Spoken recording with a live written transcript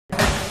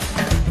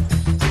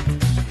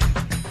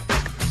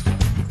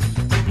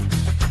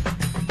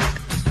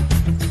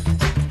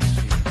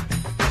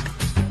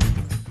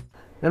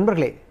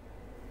நண்பர்களே,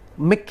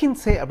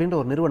 மெக்கின்சே அப்படின்ற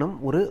ஒரு நிறுவனம்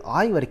ஒரு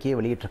ஆய்வறிக்கையை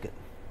வெளியிட்டிருக்கு.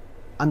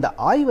 அந்த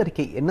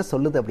ஆய்வறிக்கை என்ன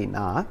சொல்லுது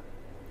அப்படின்னா,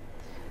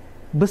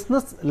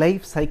 பிஸ்னஸ்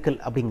லைஃப் சைக்கிள்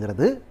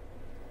அப்படிங்கிறது,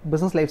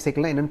 பிஸ்னஸ் லைஃப்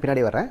சைக்கிள்னால் என்னென்னு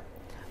பின்னாடி வரேன்.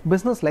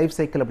 பிஸ்னஸ் லைஃப்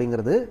சைக்கிள்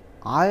அப்படிங்கிறது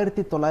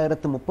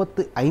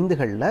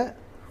 1935களில்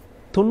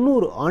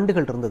 90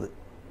 ஆண்டுகள் இருந்தது.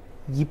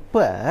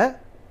 இப்போ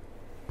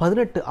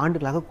 18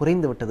 ஆண்டுகளாக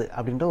குறைந்து விட்டது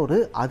அப்படின்ற ஒரு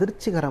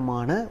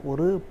அதிர்ச்சிகரமான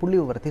ஒரு புள்ளி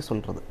விவரத்தை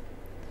சொல்கிறது.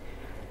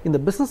 இந்த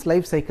பிஸ்னஸ்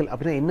லைஃப் சைக்கிள்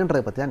அப்படின்னா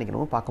என்னன்றதை பற்றி தான் இன்றைக்கி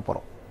நம்ம பார்க்க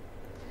போகிறோம்.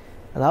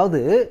 அதாவது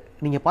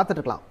நீங்கள்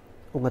பார்த்துட்டுருக்கலாம்,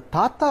 உங்கள்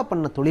தாத்தா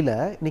பண்ண தொழிலை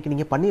இன்றைக்கி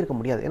நீங்கள் பண்ணியிருக்க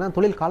முடியாது, ஏன்னா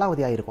தொழில்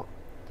காலாவதியாக இருக்கும்.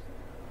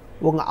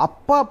 உங்கள்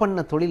அப்பா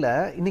பண்ண தொழிலை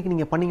இன்றைக்கி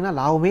நீங்கள் பண்ணிங்கன்னா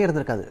லாபமே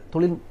இருந்திருக்காது,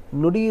 தொழில்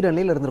நொடியிற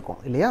நிலையில்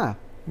இருந்திருக்கும் இல்லையா?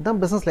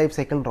 இதுதான் பிஸ்னஸ் லைஃப்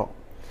சைக்கிள்ன்றோம்.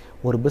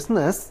 ஒரு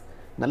பிஸ்னஸ்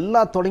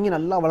நல்லா தொடங்கி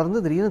நல்லா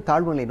வளர்ந்து திடீர்னு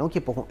தாழ்வு நிலையை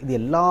நோக்கி போகும். இது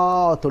எல்லா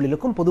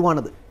தொழிலுக்கும்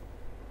பொதுவானது.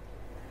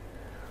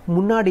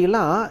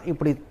 முன்னாடியெல்லாம்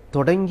இப்படி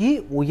தொடங்கி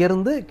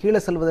உயர்ந்து கீழே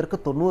செல்வதற்கு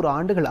 90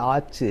 ஆண்டுகள்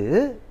ஆச்சு.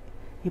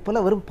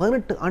 இப்போல்லாம் வெறும்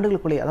 18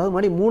 ஆண்டுகளுக்குள்ளே, அதாவது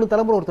முன்னாடி 3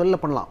 தலைமுறை ஒரு தொழிலை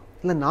பண்ணலாம்,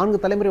 இல்லை 4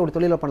 தலைமுறை ஒரு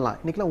தொழிலை பண்ணலாம்.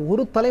 இன்றைக்கெலாம்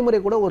ஒரு தலைமுறை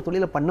கூட ஒரு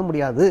தொழிலை பண்ண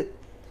முடியாது.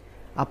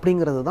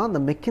 அப்படிங்கிறது தான்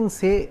அந்த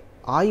மெக்கின்சே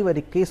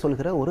ஆய்வறிக்கை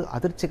சொல்கிற ஒரு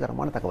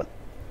அதிர்ச்சிகரமான தகவல்.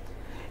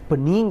 இப்போ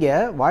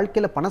நீங்கள்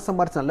வாழ்க்கையில் பணம்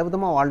சம்பாரிச்சு நல்ல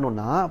விதமாக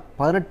வாழணுன்னா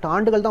 18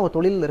 ஆண்டுகள் தான் ஒரு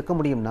தொழிலில் இருக்க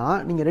முடியும்னா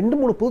நீங்கள்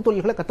 2-3 புது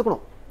தொழில்களை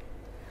கற்றுக்கணும்.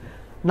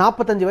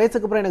 45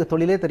 வயசுக்கு அப்புறம் எனக்கு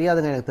தொழிலே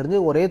தெரியாதுங்க, எனக்கு தெரிஞ்சு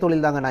ஒரே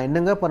தொழில் தாங்க, நான்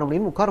என்னங்க பண்ண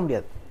முடியும்னு உட்கார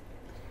முடியாது.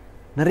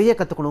 நிறைய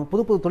கற்றுக்கணும்,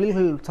 புது புது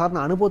தொழில்கள் சார்ந்த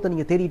அனுபவத்தை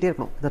நீங்கள் தேடிக்கிட்டே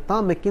இருக்கணும்.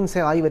 இதைத்தான்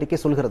மெக்கின்சே ஆய்வறிக்கை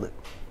சொல்கிறது.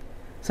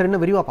 சரி, என்ன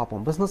விரிவாக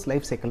பார்ப்போம். பிஸ்னஸ்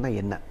லைஃப் சைக்கிள்னால்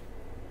என்ன?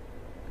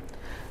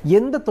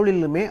 எந்த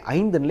தொழிலுமே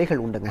 5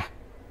 நிலைகள் உண்டுங்க.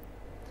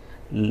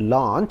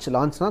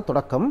 லான்ச்னால்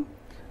தொடக்கம்,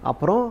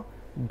 அப்புறம்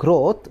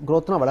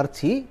க்ரோத்னா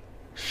வளர்ச்சி,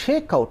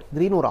 ஷேக் அவுட்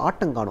திடீர்னு ஒரு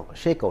ஆட்டம் காணும்,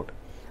 ஷேக் அவுட்,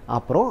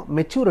 அப்புறம்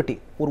மெச்சூரிட்டி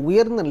ஒரு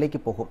உயர்ந்த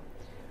நிலைக்கு போகும்,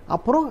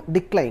 அப்புறம்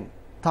டிக்ளைன்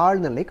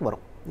தாழ்ந்த நிலைக்கு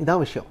வரும்.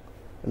 இதுதான் விஷயம்.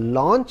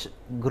 லான்ச்,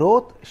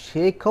 க்ரோத்,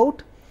 ஷேக்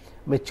அவுட்,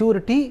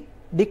 மெச்சூரிட்டி,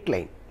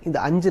 டிக்ளைன், இந்த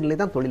 5 நிலை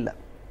தான் தொழிலில்.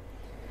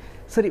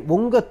 சரி,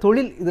 உங்கள்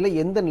தொழில் இதில்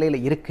எந்த நிலையில்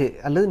இருக்குது,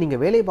 அல்லது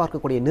நீங்கள் வேலை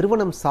பார்க்கக்கூடிய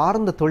நிறுவனம்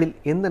சார்ந்த தொழில்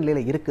எந்த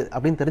நிலையில் இருக்குது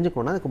அப்படின்னு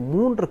தெரிஞ்சுக்கணுன்னா அதுக்கு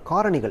 3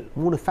 காரணிகள்,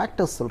 3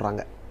 ஃபேக்டர்ஸ்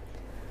சொல்கிறாங்க.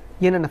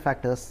 என்னென்ன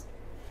ஃபேக்டர்ஸ்?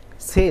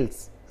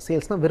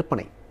 சேல்ஸ்னால்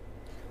விற்பனை,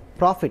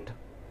 ப்ராஃபிட்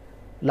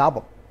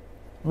லாபம்,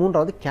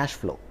 3வது கேஷ்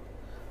ஃப்ளோ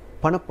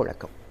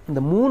பணப்புழக்கம்.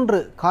 இந்த 3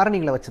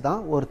 காரணிகளை வச்சு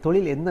தான் ஒரு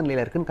தொழில் எந்த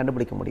நிலையில் இருக்குதுன்னு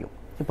கண்டுபிடிக்க முடியும்.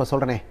 இப்போ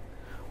சொல்கிறேனே,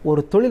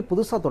 ஒரு தொழில்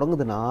புதுசாக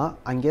தொடங்குதுன்னா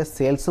அங்கே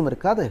சேல்ஸும்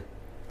இருக்காது,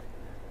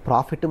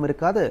 ப்ராஃபிட்டும்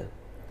இருக்காது,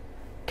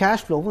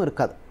 கேஷ் ஃப்ளோவும்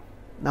இருக்காது.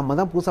 நம்ம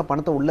தான் புதுசாக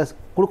பணத்தை உள்ளே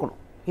கொடுக்கணும்,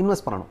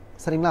 இன்வெஸ்ட் பண்ணணும்.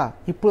 சரிங்களா?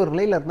 இப்போ ஒரு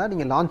நிலையில் இருந்தால்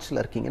நீங்கள்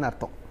லான்ச்சில் இருக்கீங்கன்னு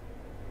அர்த்தம்.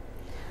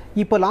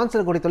 இப்போ லான்ச்சில்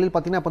இருக்கக்கூடிய தொழில்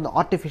பார்த்திங்கன்னா இப்போ இந்த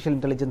ஆர்டிஃபிஷியல்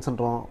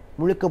இன்டெலிஜென்ஸ்ன்றோம்,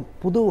 முழுக்க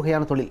புது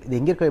வகையான தொழில். இது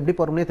எங்கே இருக்க எப்படி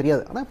போகிறோம்னே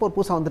தெரியாது, ஆனால் இப்போ ஒரு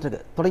புதுசாக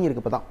வந்துட்டுருக்கு,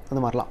 தொடங்கியிருக்கு இப்போ தான்.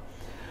 அந்த மாதிரிலாம்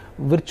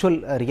விர்ச்சுவல்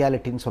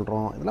ரியாலிட்டின்னு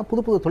சொல்கிறோம். இதெல்லாம்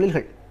புது புது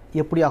தொழில்கள்,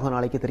 எப்படி ஆகும்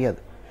நாளைக்கு தெரியாது.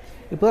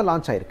 இப்போ தான்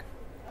லான்ச் ஆகிருக்கு.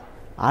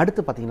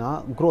 அடுத்து பார்த்திங்கன்னா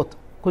க்ரோத்,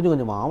 கொஞ்சம்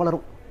கொஞ்சமாக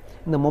வளரும்.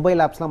 இந்த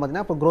மொபைல் ஆப்ஸ்லாம்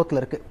பார்த்திங்கன்னா இப்போ க்ரோத்தில்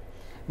இருக்குது.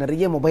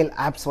 நிறைய மொபைல்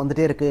ஆப்ஸ்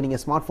வந்துகிட்டே இருக்குது,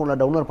 நீங்கள் ஸ்மார்ட் ஃபோனில்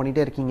டவுன்லோட்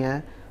பண்ணிகிட்டே இருக்கீங்க.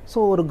 ஸோ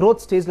ஒரு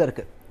க்ரோத் ஸ்டேஜில்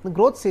இருக்குது. இந்த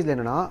க்ரோத் ஸ்டேஜில்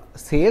என்னென்னா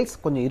சேல்ஸ்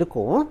கொஞ்சம்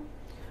இருக்கும்,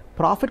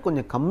 ப்ராஃபிட்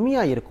கொஞ்சம்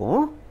கம்மியாக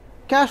இருக்கும்,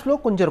 கேஷ் ஃப்ளோ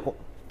கொஞ்சம் இருக்கும்.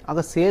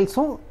 ஆக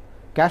சேல்ஸும்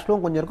கேஷ்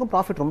ஃப்ளோவும் கொஞ்சம் இருக்கும்,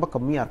 ப்ராஃபிட் ரொம்ப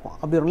கம்மியாக இருக்கும்.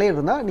 அப்படி ஒரு நிலையில்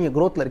இருந்தால் நீங்கள்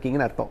க்ரோத்தில்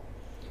இருக்கீங்கன்னு அர்த்தம்.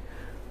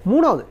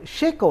 3வது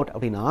ஷேக் அவுட்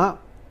அப்படின்னா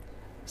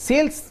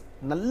சேல்ஸ்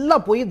நல்லா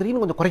போய்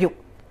திடீர்னு கொஞ்சம் குறையும்.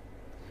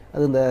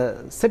 அது இந்த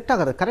செட்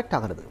ஆகிறது, கரெக்ட்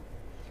ஆகிறது,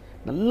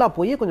 நல்லா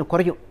போய் கொஞ்சம்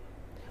குறையும்.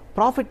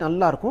 ப்ராஃபிட்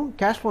நல்லாயிருக்கும்,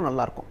 கேஷ் ஃப்ளோ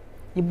நல்லாயிருக்கும்.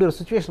 இப்படி ஒரு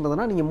சுச்சுவேஷன்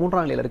இருந்ததுன்னா நீங்கள்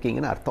 3ஆம் நிலையில்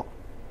இருக்கீங்கன்னு அர்த்தம்.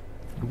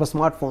 இப்போ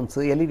ஸ்மார்ட் ஃபோன்ஸு,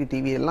 எல்இடி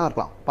டிவி எல்லாம்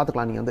இருக்கலாம்,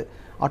 பார்த்துக்கலாம். நீங்கள் வந்து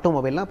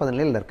ஆட்டோமொபைல்லாம் இப்போ அந்த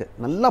நிலையில் இருக்குது,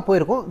 நல்லா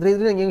போயிருக்கும்,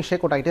 திடீர்னு எங்கேயும்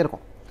ஷேக் அவுட் ஆகிட்டே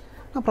இருக்கும்.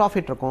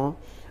 ப்ராஃபிட் இருக்கும்,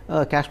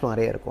 கேஷ் ஃப்ளோ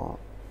நிறைய இருக்கும்.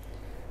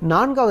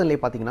 4வது நிலை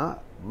பார்த்திங்கன்னா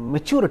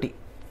மெச்சூரிட்டி,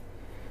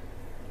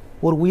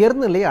 ஒரு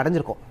உயர்ந்த நிலையை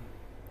அடைஞ்சிருக்கும்.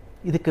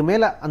 இதுக்கு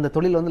மேலே அந்த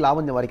தொழில் வந்து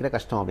லாபம் சம்பாதிக்கிற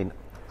கஷ்டம் அப்படின்னு.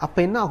 அப்போ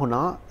என்ன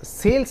ஆகும்னா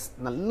சேல்ஸ்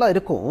நல்லா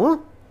இருக்கும்,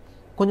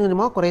 கொஞ்சம்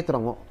கொஞ்சமாக குறைய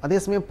தொடங்கும். அதே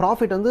சமயம்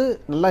ப்ராஃபிட் வந்து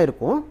நல்லா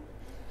இருக்கும்,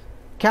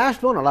 கேஷ்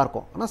ஃப்ளோ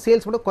நல்லாயிருக்கும். ஆனால்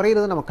சேல்ஸ் கூட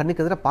குறையிறது நம்ம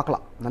கண்ணுக்கு எதிராக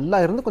பார்க்கலாம். நல்லா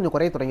இருந்து கொஞ்சம்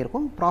குறைய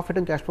தொடங்கியிருக்கும்,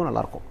 ப்ராஃபிட்டும் கேஷ் ஃப்ளோ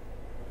நல்லாயிருக்கும்.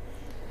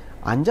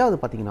 5வது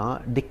பார்த்திங்கன்னா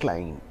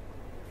டிக்ளைன்.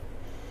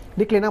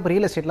 டிக்ளைனாக இப்போ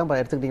ரியல் எஸ்டேட்லாம்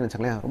எடுத்துக்கிட்டிங்கன்னு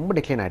வச்சுக்கோங்களேன், ரொம்ப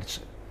டிக்ளைன்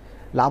ஆகிடுச்சு.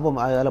 லாபம்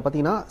அதில்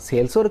பார்த்திங்கன்னா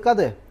சேல்ஸும்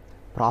இருக்காது,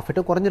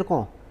 ப்ராஃபிட்டும்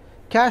குறைஞ்சிருக்கும்,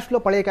 கேஷ் ஃப்ளோ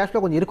பழைய கேஷ்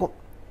ஃப்ளோ கொஞ்சம் இருக்கும்,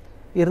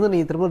 இருந்து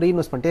நீங்கள் திரும்ப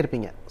ரீஇன்வெஸ்ட் பண்ணிட்டே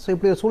இருப்பீங்க. ஸோ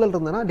இப்படி ஒரு சூழல்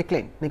இருந்ததுன்னா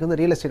டிக்ளைன். இன்றைக்கி வந்து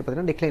ரியல் எஸ்டேட்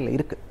பார்த்திங்கன்னா டிக்ளைனில்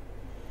இருக்குது.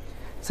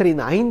 சரி,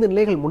 இந்த 5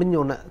 நிலைகள்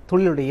முடிஞ்சோடனே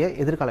தொழிலுடைய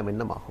எதிர்காலம்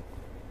என்னமாகும்?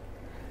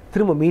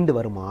 திரும்ப மீண்டு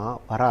வருமா,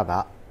 வராதா?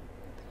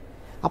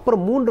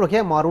 அப்புறம் 3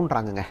 வகையாக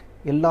மாறுன்றாங்கங்க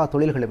எல்லா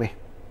தொழில்களுமே.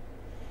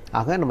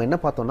 ஆக நம்ம என்ன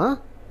பார்த்தோன்னா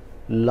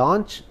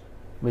லான்ச்,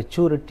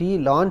 மெச்சூரிட்டி,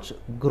 லான்ச்,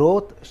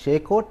 க்ரோத்,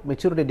 ஷேக் அவுட்,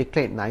 மெச்சூரிட்டி,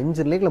 டிக்ளைன், இந்த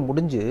 5 நிலைகளை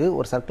முடிஞ்சு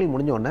ஒரு சர்க்கிள்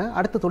முடிஞ்சோடனே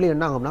அடுத்த தொழில்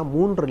என்ன ஆகும்னா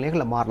 3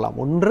 நிலைகளில் மாறலாம்.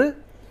 1,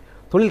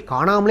 தொழில்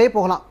காணாமலே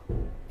போகலாம்,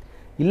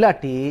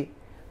 இல்லாட்டி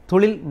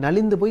தொழில்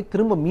நலிந்து போய்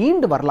திரும்ப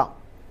மீண்டு வரலாம்.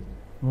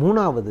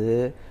 3வது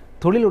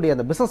தொழிலுடைய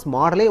அந்த பிஸ்னஸ்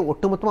மாடலே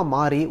ஒட்டுமொத்தமாக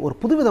மாறி ஒரு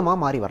புதுவிதமாக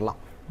மாறி வரலாம்.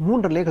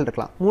 3 நிலைகள்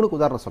இருக்கலாம். 3க்கு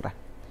உதாரணம் சொல்கிறேன்.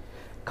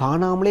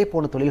 காணாமலே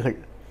போன தொழில்கள்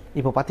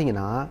இப்போ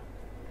பார்த்தீங்கன்னா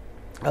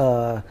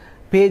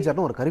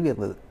பேஜர்னு ஒரு கருவி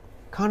இருந்தது.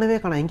 காணவே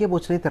காணோம், எங்கே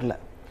போச்சுனே தெரில.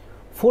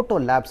 ஃபோட்டோ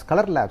லேப்ஸ்,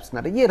 கலர் லேப்ஸ்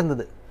நிறைய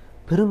இருந்தது.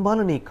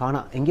 பெரும்பாலும் நீ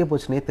காணா, எங்கே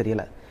போச்சுனே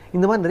தெரியல.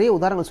 இந்த மாதிரி நிறைய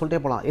உதாரணங்கள் சொல்லிட்டே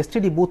போகலாம்.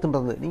 எஸ்டிடி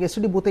பூத்துன்றது, நீங்கள்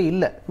எஸ்டிடி பூத்தே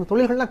இல்லை, இந்த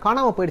தொழில்கள்லாம்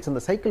காணாமல் போயிடுச்சு,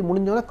 அந்த சைக்கிள்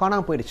முடிஞ்சோன்னா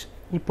காணாமல் போயிடுச்சு.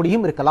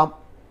 இப்படியும் இருக்கலாம்.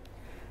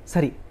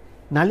 சரி,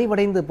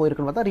 நலிவடைந்து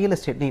போயிருக்குன்னு பார்த்தா ரியல்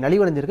எஸ்டேட் நீ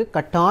நலிவடைஞ்சிருக்கு,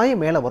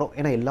 கட்டாயம் மேலே வரும்.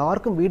 ஏன்னா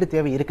எல்லாருக்கும் வீடு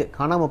தேவை இருக்குது,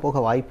 காணாமல் போக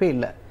வாய்ப்பே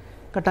இல்லை.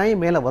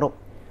 கட்டாயம் மேலே வரும்.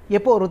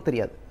 எப்போ வரும்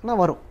தெரியாது,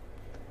 ஆனால் வரும்.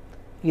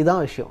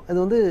 இதுதான் விஷயம். இது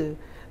வந்து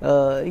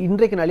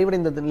இன்றைக்கு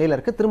நலிவடைந்த நிலையில்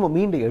இருக்குது, திரும்ப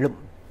மீண்டு எழும்.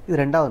 இது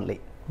 2வது நிலை.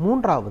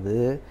 3வது,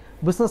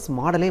 பிஸ்னஸ்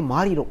மாடலே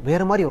மாறிடும்,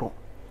 வேறு மாதிரி வரும்.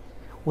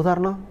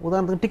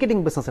 உதாரணத்துக்கு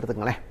டிக்கெட்டிங் பிஸ்னஸ்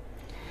எடுத்துங்களேன்.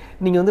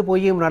 நீங்கள் வந்து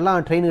போய் நல்லா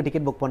ட்ரெயினுக்கு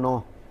டிக்கெட் புக் பண்ணோம்,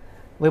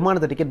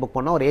 விமானத்தை டிக்கெட் புக்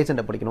பண்ணால் ஒரு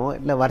ஏஜெண்ட்டை பிடிக்கணும்,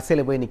 இல்லை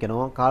வரிசையில் போய்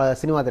நிற்கணும்.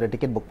 சினிமா தேட்டர்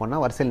டிக்கெட் புக்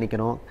பண்ணால் வரிசையில்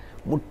நிற்கணும்,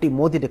 முட்டி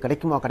மோதிட்டு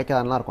கிடைக்குமா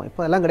கிடைக்காதான் இருக்கும்.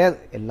 இப்போ அதெல்லாம் கிடையாது,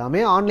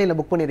 எல்லாமே ஆன்லைனில்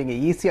புக் பண்ணிடுறீங்க.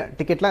 ஈஸியாக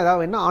டிக்கெட்லாம்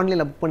ஏதாவது வேணால்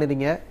ஆன்லைனில் புக்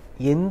பண்ணிடுறீங்க.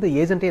 எந்த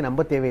ஏஜென்ட்டையும்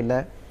நம்ப தேவையில்லை,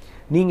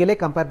 நீங்களே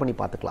கம்பேர் பண்ணி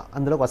பார்த்துக்கலாம்.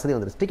 அந்தளவுக்கு வசதி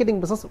வந்துடுச்சு. டிக்கெட்டிங்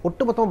பிஸ்னஸ்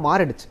ஒட்டுமொத்தமாக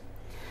மாறிடுச்சு.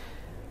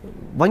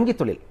 வங்கி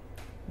தொழில்,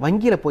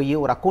 வங்கியில் போய்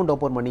ஒரு அக்கௌண்ட்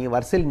ஓப்பன் பண்ணி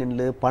வரிசையில்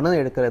நின்று பணம்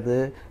எடுக்கிறது,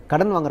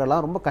 கடன்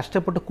வாங்குறதெல்லாம் ரொம்ப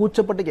கஷ்டப்பட்டு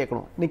கூச்சப்பட்டு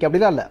கேட்கணும். இன்றைக்கி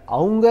அப்படிலாம் இல்லை,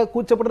 அவங்க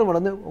கூச்சப்பட்டு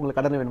வந்து உங்களுக்கு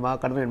கடன்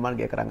வேணுமான்னு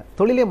கேட்குறாங்க.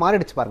 தொழிலே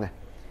மாறிடுச்சு பாருங்கள்.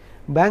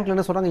 பேங்க்கில்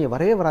என்ன சொல்கிறாங்க, இங்கே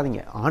வரவே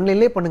வராதிங்க,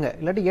 ஆன்லைன்லேயே பண்ணுங்கள்,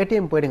 இல்லாட்டி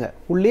ஏடிஎம் போயிடுங்க,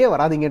 உள்ளே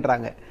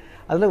வராதிங்கன்றாங்க.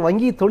 அதில்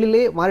வங்கி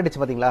தொழிலே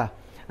மாறிடுச்சு பார்த்தீங்களா.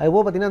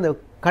 அதுபோக பார்த்திங்கன்னா அந்த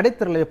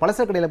கடைத்தெருவில்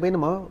பலசர கடையில் போய்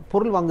நம்ம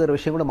பொருள் வாங்குகிற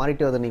விஷயம் கூட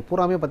மாறிட்டு வருது. நீங்கள்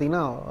பூராமே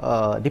பார்த்திங்கன்னா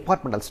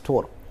டிபார்ட்மெண்டல்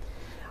ஸ்டோர்,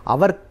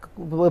 அவர்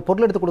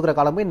பொருள் எடுத்து கொடுக்குற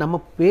காலம் போய்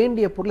நம்ம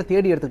வேண்டிய பொருளை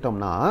தேடி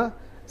எடுத்துக்கிட்டோம்னா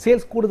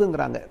சேல்ஸ்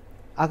கூடுதுங்கிறாங்க.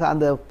 ஆக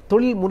அந்த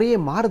தொழில் முறையே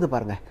மாறுது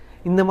பாருங்கள்.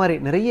 இந்த மாதிரி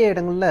நிறைய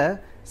இடங்களில்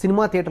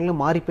சினிமா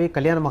தியேட்டர்லையும் மாறி போய்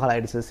கல்யாண மகள்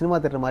ஆகிடுச்சு, சினிமா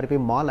தியேட்டர் மாறி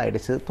போய் மால்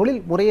ஆகிடுச்சு. தொழில்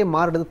முறையே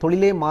மாறுது,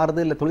 தொழிலே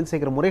மாறுது, இல்லை தொழில்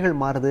செய்கிற முறைகள்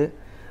மாறுது.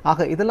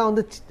 ஆக இதெல்லாம்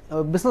வந்து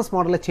பிஸ்னஸ்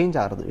மாடலில் சேஞ்ச்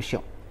ஆகிறது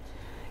விஷயம்.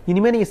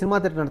 இனிமேல் நீங்கள் சினிமா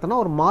தியேட்டர்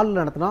நடத்தினா ஒரு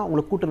மாலில் நடத்தினா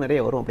உங்களுக்கு கூட்டம் நிறைய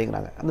வரும்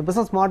அப்படிங்கிறாங்க. அந்த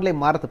பிஸ்னஸ் மாடலே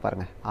மாறுது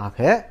பாருங்கள். ஆக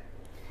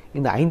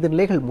இந்த 5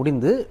 நிலைகள்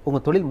முடிந்து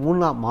உங்கள் தொழில்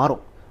 3ஆக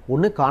மாறும்.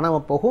 ஒன்று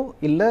காணாமல் போகும்,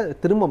 இல்லை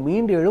திரும்ப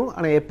மீண்டு எழும்,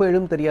 ஆனால் எப்போ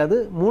எழும் தெரியாது.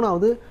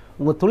 3வது,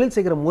 உங்கள் தொழில்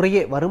செய்கிற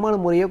முறையே, வருமான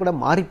முறையே கூட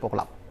மாறி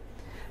போகலாம்.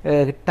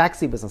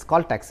 டாக்ஸி பிஸ்னஸ்,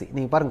 கால் டாக்ஸி,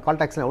 நீங்கள் பாருங்கள், கால்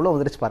டாக்ஸிலாம் எவ்வளோ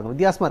வந்துருச்சு பாருங்கள்,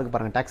 வித்தியாசமாக இருக்குது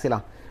பாருங்கள்.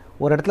 டாக்ஸிலாம்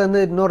ஒரு இடத்துல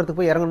இருந்து இன்னொரு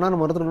இடத்துக்கு போய் இறங்கணும்னா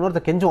நம்ம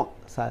இன்னொருத்தர் கெஞ்சுவோம்,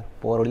 சார்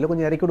போகிற வழியில்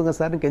கொஞ்சம் இறக்கி விடுங்க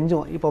சார்னு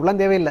கெஞ்சுவோம். இப்போ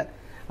அப்படிலாம் தேவையில்லை,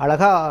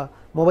 அழகாக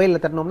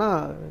மொபைலில் தட்டினோம்னா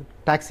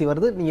டாக்ஸி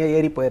வருது, நீங்கள்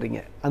ஏறி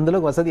போயிடுறீங்க.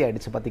 அந்தளவுக்கு வசதி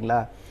ஆகிடுச்சு பார்த்தீங்களா.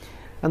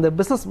 அந்த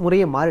பிஸ்னஸ்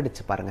முறையே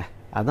மாறிடுச்சு பாருங்கள்,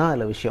 அதுதான்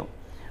அதில் விஷயம்.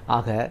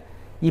 ஆக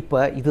இப்போ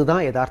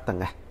இதுதான்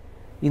யதார்த்தங்க.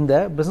 இந்த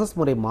பிஸ்னஸ்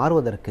முறை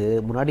மாறுவதற்கு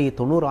முன்னாடி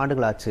 90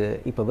 ஆண்டுகள் ஆச்சு,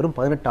 இப்போ வெறும்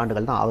 18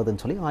 ஆண்டுகள் தான்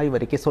ஆகுதுன்னு சொல்லி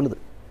ஆய்வறிக்கை சொல்லுது.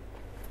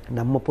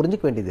 நம்ம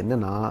புரிஞ்சிக்க வேண்டியது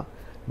என்னென்னா,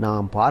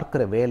 நாம்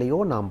பார்க்குற வேலையோ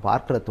நாம்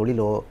பார்க்குற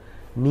தொழிலோ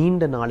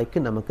நீண்ட நாளைக்கு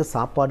நமக்கு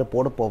சாப்பாடு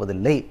போட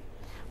போவதில்லை.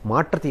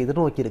 மாற்றத்தை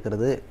எதிர்நோக்கி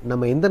இருக்கிறது.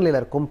 நம்ம எந்த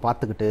நிலையில் இருக்கோம்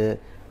பார்த்துக்கிட்டு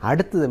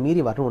அடுத்ததை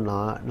மீறி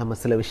வரணும்னா நம்ம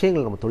சில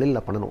விஷயங்கள் நம்ம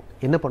தொழிலில் பண்ணணும்.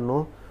 என்ன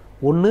பண்ணணும்?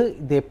 ஒன்று,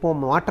 இது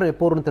மாற்றம்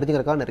எப்போ வரும்னு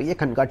தெரிஞ்சுக்கிறதுக்காக நிறைய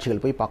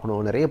கண்காட்சிகள் போய்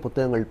பார்க்கணும், நிறைய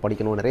புத்தகங்கள்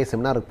படிக்கணும், நிறைய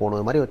செமினாருக்கு போகணும்.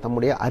 இது மாதிரி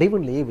தம்முடைய அறிவு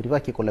நிலையை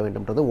விரிவாக்கி கொள்ள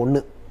வேண்டும்ன்றது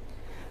ஒன்று.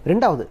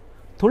 2வது,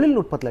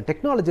 தொழில்நுட்பத்தில்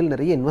டெக்னாலஜியில்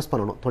நிறைய இன்வெஸ்ட்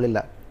பண்ணணும்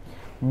தொழிலில்.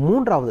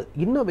 3வது,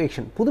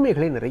 இன்னோவேஷன்,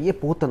 புதுமைகளை நிறைய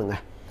புகுத்தணுங்க.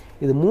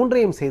 இது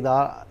 3ஐயும்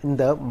செய்தால்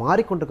இந்த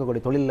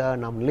மாறிக்கொண்டிருக்கக்கூடிய தொழிலில்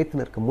நாம்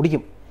நிலைத்து நிற்க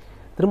முடியும்.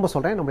 திரும்ப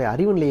சொல்கிறேன், நம்முடைய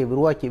அறிவு நிலையை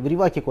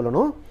விரிவாக்கி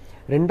கொள்ளணும்.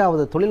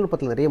 2வது,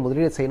 தொழில்நுட்பத்தில் நிறைய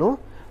முதலீடு செய்யணும்.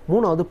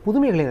 3வது,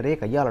 புதுமைகளை நிறைய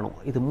கையாளணும்.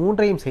 இது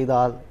 3ஐயும்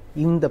செய்தால்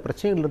இந்த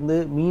பிரச்சனைகளிலிருந்து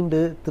மீண்டு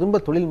திரும்ப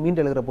தொழில்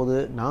மீண்டு எழுகிற போது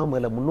நாம்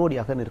அதில்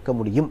முன்னோடியாக நிற்க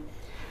முடியும்.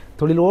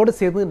 தொழிலோடு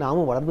சேர்ந்து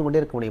நாமும் வளர்ந்து கொண்டே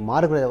இருக்க முடியும்.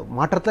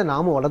 மாற்றத்தில்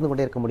நாமும் வளர்ந்து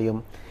கொண்டே இருக்க முடியும்.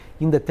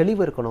 இந்த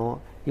தெளிவு இருக்கணும்.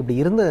 இப்படி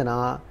இருந்ததுன்னா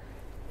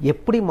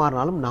எப்படி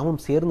மாறினாலும் நாமும்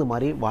சேர்ந்து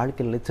மாறி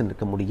வாழ்க்கையில் நிலைச்சு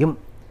நிற்க முடியும்.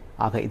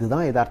 ஆக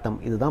இதுதான் யதார்த்தம்,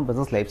 இதுதான்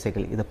பிஸ்னஸ் லைஃப்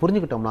சைக்கிள். இதை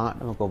புரிஞ்சுக்கிட்டோம்னா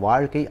நமக்கு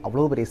வாழ்க்கை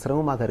அவ்வளோ பெரிய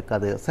சிரமமாக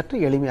இருக்காது, சற்று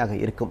எளிமையாக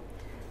இருக்கும்.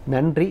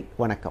 நன்றி,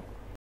 வணக்கம்.